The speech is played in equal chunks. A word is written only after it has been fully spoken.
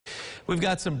We've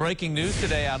got some breaking news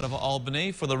today out of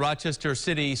Albany for the Rochester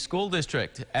City School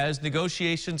District. As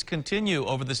negotiations continue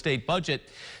over the state budget,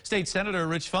 State Senator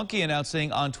Funke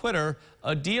announcing on Twitter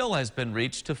a deal has been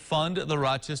reached to fund the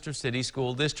Rochester City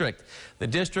School District. The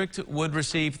district would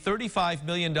receive $35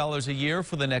 million a year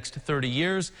for the next 30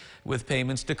 years, with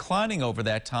payments declining over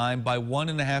that time by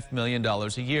 $1.5 million a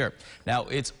year. Now,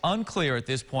 it's unclear at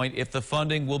this point if the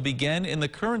funding will begin in the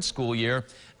current school year,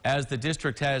 as the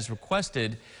district has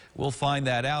requested. We'll find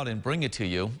that out and bring it to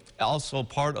you. Also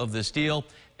part of this deal,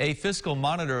 a fiscal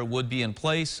monitor would be in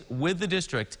place with the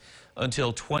district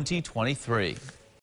until 2023.